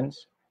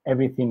students,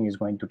 everything is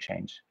going to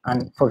change.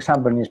 And for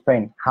example, in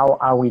Spain, how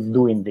are we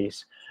doing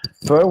this?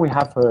 First, we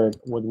have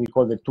what we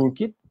call the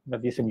toolkit,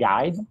 that is a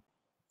guide.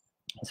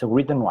 It's a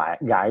written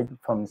guide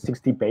from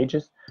 60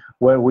 pages,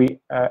 where we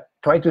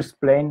try to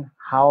explain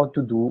how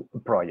to do a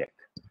project.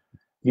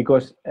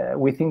 Because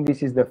we think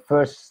this is the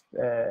first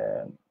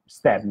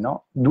step,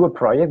 no? Do a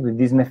project with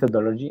this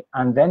methodology,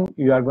 and then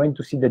you are going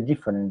to see the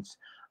difference,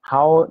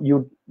 how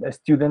your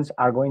students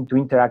are going to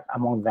interact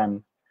among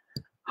them,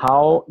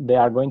 how they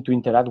are going to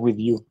interact with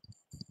you,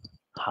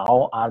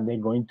 how are they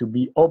going to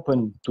be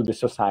open to the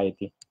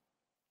society.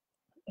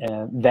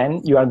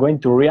 Then you are going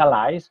to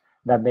realize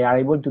that they are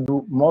able to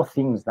do more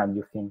things than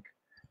you think.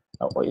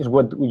 Is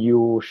what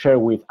you share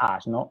with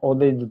us, no? All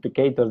the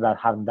educators that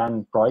have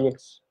done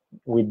projects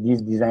with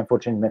this design for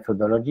change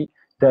methodology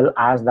tell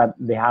us that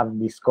they have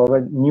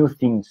discovered new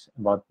things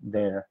about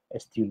their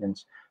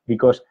students,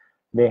 because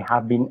they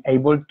have been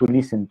able to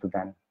listen to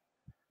them.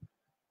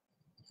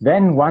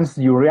 Then once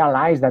you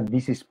realize that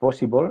this is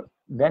possible,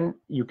 then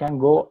you can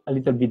go a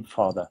little bit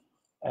further.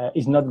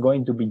 It's not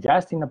going to be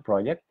just in a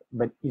project,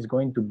 but it's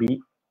going to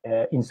be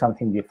in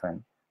something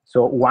different.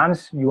 So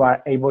once you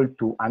are able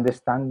to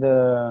understand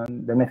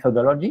the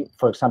methodology,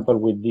 for example,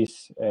 with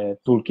this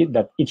toolkit,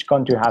 that each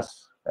country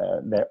has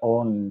their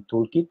own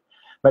toolkit,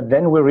 but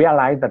then we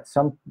realize that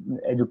some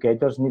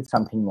educators need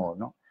something more,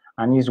 no?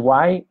 And is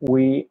why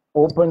we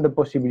open the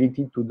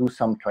possibility to do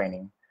some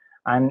training.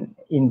 And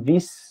in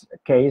this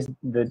case,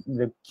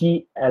 the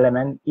key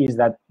element is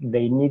that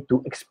they need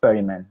to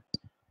experiment.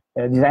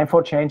 Design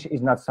for change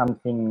is not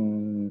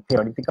something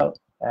theoretical.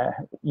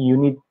 You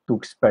need to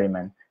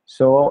experiment.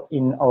 So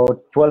in our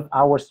 12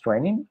 hours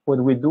training, what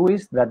we do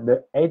is that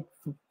the 8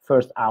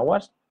 first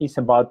hours is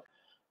about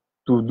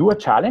to do a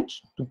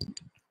challenge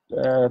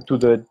to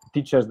the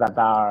teachers that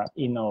are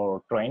in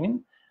our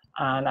training.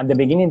 And at the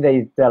beginning,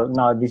 they tell,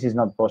 no, this is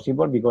not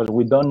possible because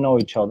we don't know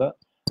each other.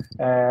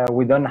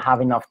 We don't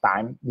have enough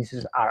time.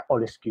 These are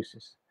all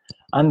excuses.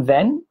 And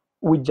then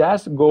we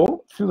just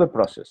go through the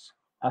process.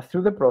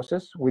 Through the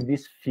process with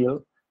this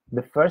feel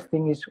The first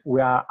thing is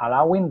we are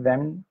allowing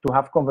them to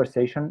have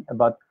conversation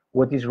about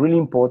what is really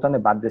important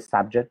about the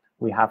subject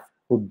we have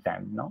put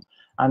them, no?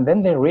 And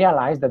then they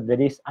realize that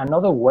there is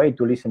another way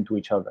to listen to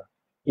each other.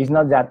 It's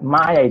not that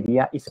my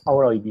idea is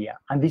our idea,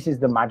 and this is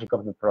the magic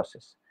of the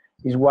process.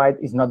 Is why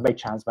it's not by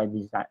chance by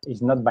design.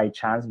 It's not by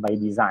chance by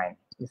design.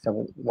 It's a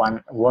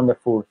one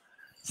wonderful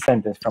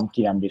sentence from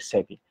Kiran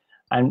Birsetti.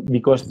 And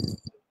because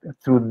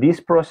through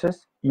this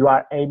process, you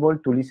are able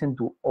to listen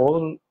to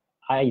all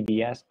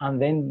ideas,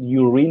 and then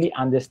you really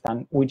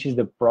understand which is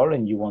the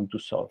problem you want to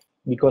solve.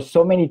 Because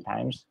so many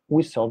times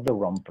we solve the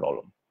wrong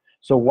problem.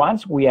 So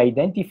once we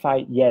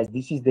identify, yes,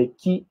 this is the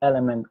key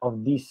element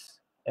of this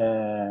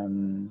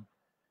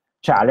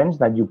challenge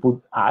that you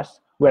put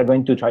us, we are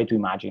going to try to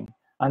imagine.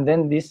 And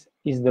then this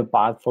is the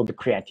part for the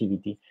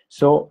creativity.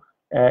 So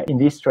in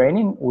this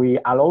training, we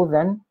allow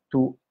them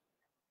to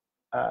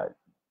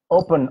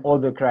open all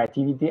the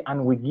creativity,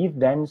 and we give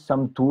them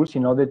some tools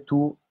in order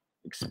to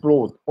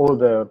explore all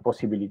the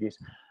possibilities.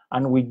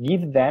 And we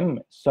give them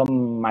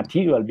some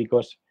material,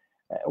 because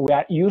we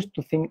are used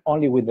to think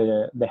only with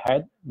the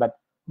head, but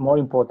more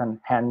important,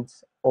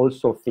 hands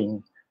also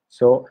think.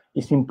 So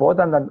it's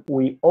important that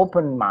we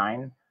open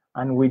mind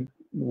and we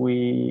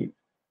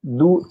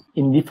do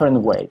in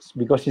different ways,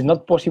 because it's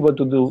not possible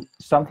to do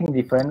something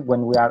different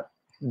when we are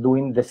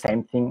doing the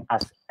same thing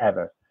as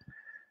ever.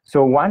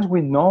 So once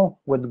we know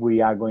what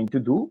we are going to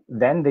do,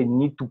 then they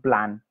need to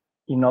plan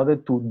in order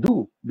to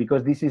do,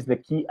 because this is the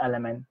key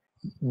element.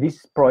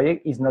 This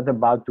project is not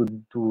about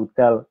to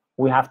tell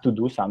we have to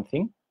do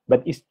something,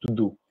 but it's to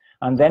do.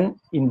 And then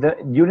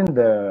during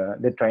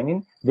the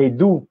training, they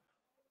do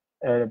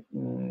a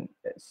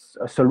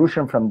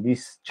solution from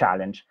this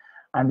challenge.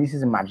 And this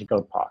is a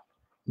magical part,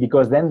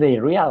 because then they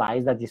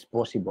realize that it's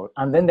possible.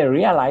 And then they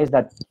realize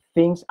that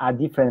things are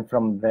different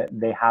from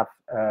they have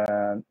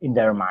in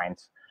their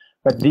minds.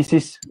 But this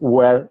is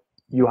where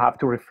you have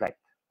to reflect,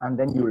 and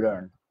then you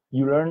learn.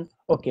 You learn,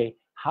 okay,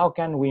 how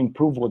can we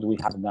improve what we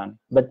have done?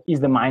 But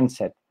it's the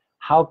mindset.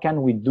 How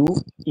can we do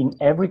in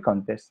every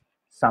contest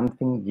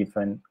something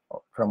different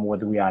from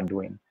what we are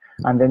doing?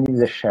 And then it's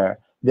the share.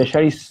 The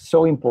share is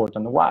so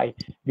important. Why?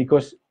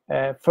 Because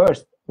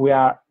first, we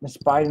are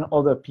inspiring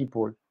other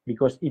people,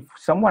 because if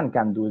someone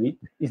can do it,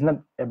 it's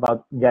not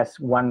about just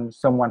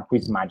someone who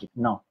is magic.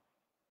 No,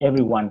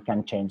 everyone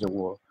can change the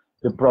world.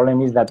 The problem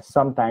is that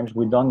sometimes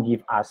we don't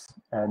give us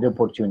the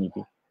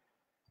opportunity.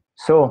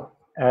 So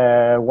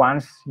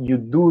once you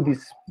do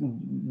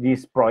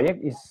this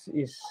project,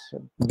 is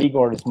big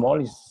or small,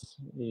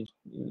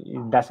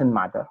 it doesn't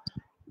matter.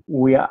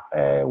 We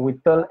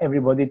tell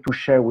everybody to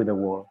share with the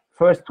world.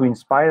 First, to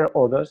inspire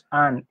others,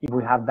 and if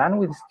we have done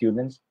with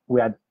students,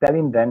 we are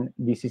telling them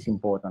this is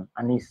important,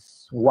 and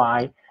it's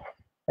why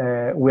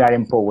we are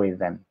empowering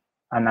them.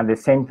 And at the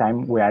same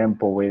time, we are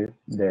empowering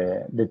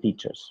the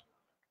teachers.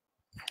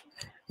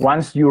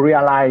 Once you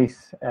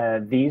realize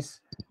this,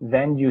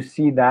 then you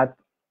see that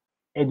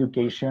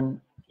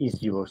education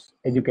is yours.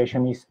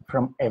 Education is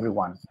from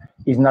everyone.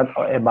 It's not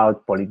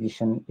about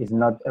politicians. It's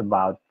not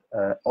about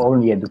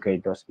only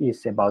educators.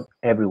 It's about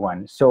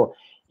everyone. So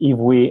if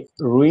we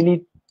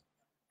really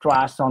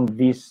trust on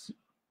this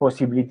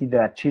possibility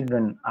that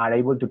children are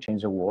able to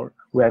change the world,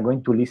 we are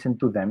going to listen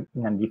to them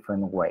in a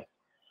different way.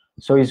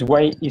 So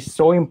it's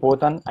so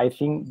important, I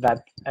think,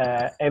 that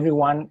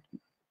everyone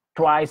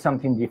try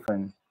something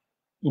different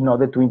in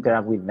order to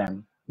interact with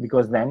them,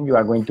 because then you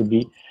are going to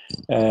be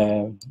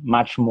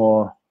much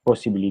more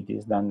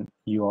possibilities than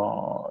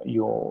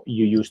you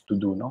used to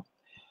do, no?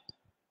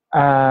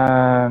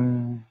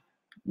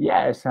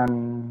 Yes,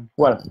 and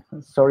well,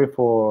 sorry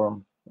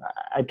for,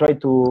 I try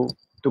to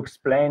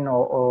explain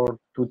or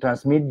to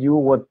transmit you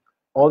what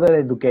other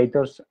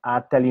educators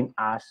are telling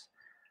us,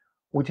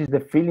 which is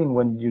the feeling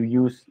when you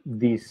use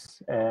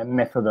this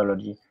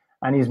methodology.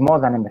 And it's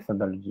more than a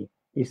methodology,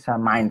 it's a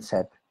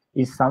mindset.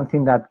 It's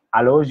something that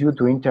allows you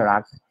to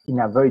interact in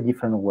a very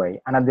different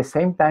way. And at the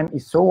same time,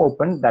 it's so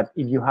open that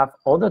if you have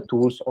other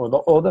tools or the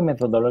other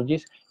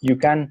methodologies, you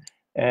can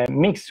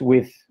mix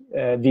with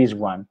this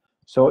one.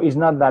 So it's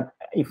not that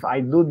if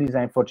I do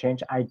design for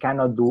change, I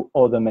cannot do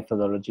other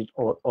methodologies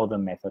or other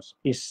methods.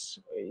 It's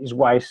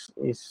why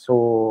it's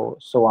so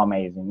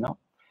amazing, no?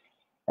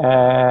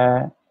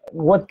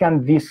 What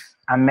can this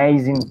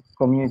amazing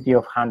community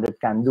of 100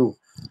 can do?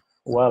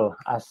 Well,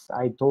 as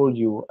I told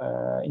you,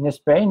 in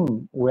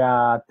Spain, we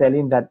are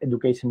telling that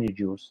education is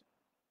yours.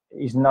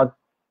 It's not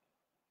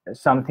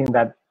something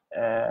that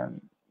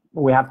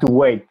we have to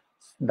wait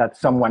that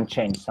someone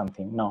change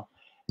something. No,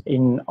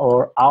 in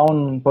our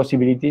own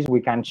possibilities,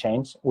 we can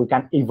change, we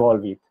can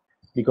evolve it,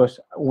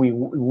 because we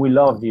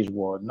love this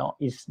word. No,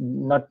 it's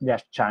not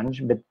just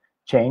change,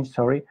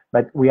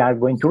 but we are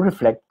going to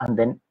reflect and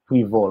then to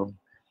evolve.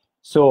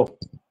 So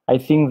I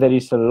think there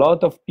is a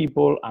lot of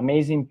people,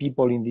 amazing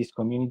people in this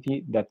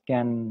community that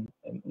can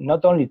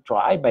not only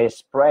try, but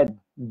spread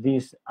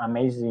these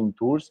amazing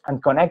tools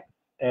and connect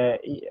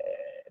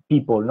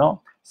people,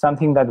 no?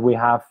 Something that we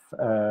have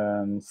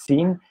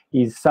seen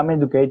is some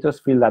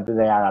educators feel that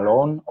they are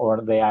alone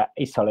or they are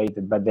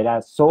isolated, but there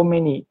are so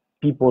many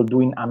people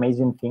doing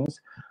amazing things.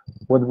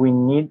 What we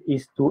need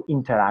is to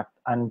interact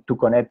and to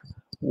connect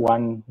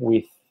one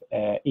with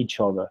each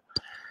other.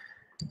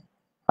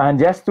 And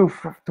just to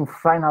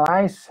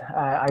finalize,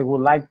 I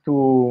would like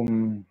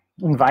to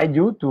invite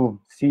you to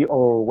see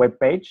our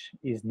webpage,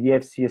 is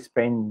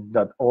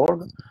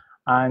dfcspain.org,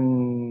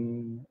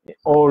 and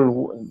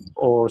all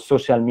our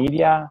social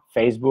media,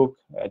 Facebook,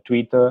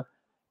 Twitter,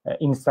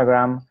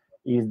 Instagram,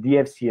 is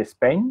DFC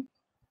Spain.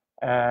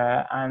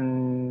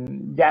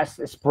 And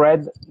just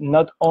spread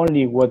not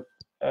only what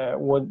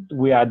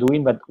we are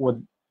doing, but what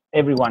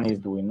everyone is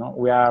doing. No?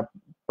 We are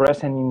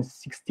present in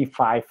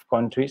 65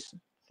 countries.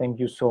 Thank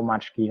you so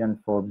much, Kiran,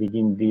 for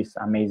beginning this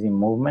amazing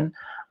movement.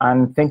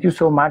 And thank you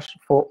so much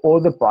for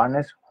all the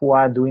partners who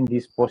are doing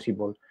this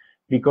possible.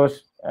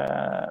 Because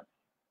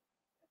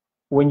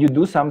when you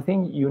do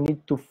something, you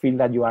need to feel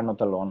that you are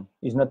not alone.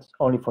 It's not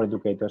only for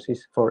educators,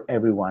 it's for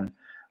everyone.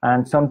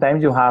 And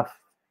sometimes you have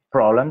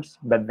problems,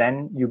 but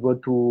then you go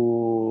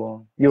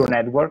to your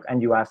network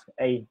and you ask,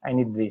 hey, I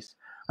need this.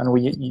 And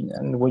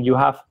when you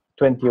have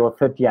 20 or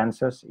 30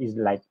 answers, it's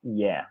like,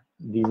 yeah,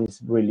 this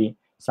is really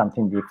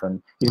something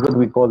different. It's what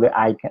we call the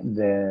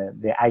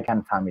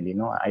ICANN family.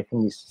 No, I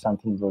think it's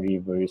something very,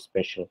 very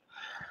special.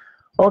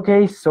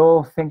 Okay,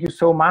 so thank you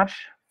so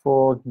much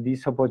for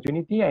this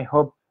opportunity. I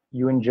hope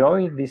you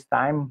enjoy this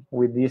time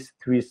with these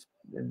three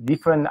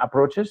different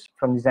approaches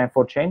from Design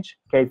for Change: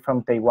 Kate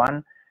from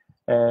Taiwan,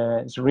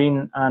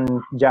 Shirine and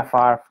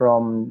Jaafar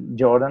from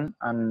Jordan,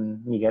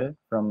 and Miguel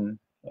from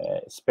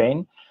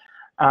Spain.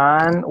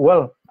 And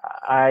well,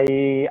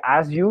 I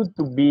ask you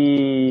to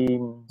be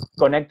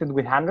connected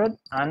with HundrED,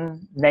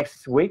 and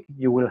next week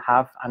you will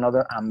have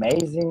another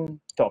amazing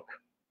talk.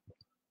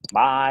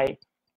 Bye.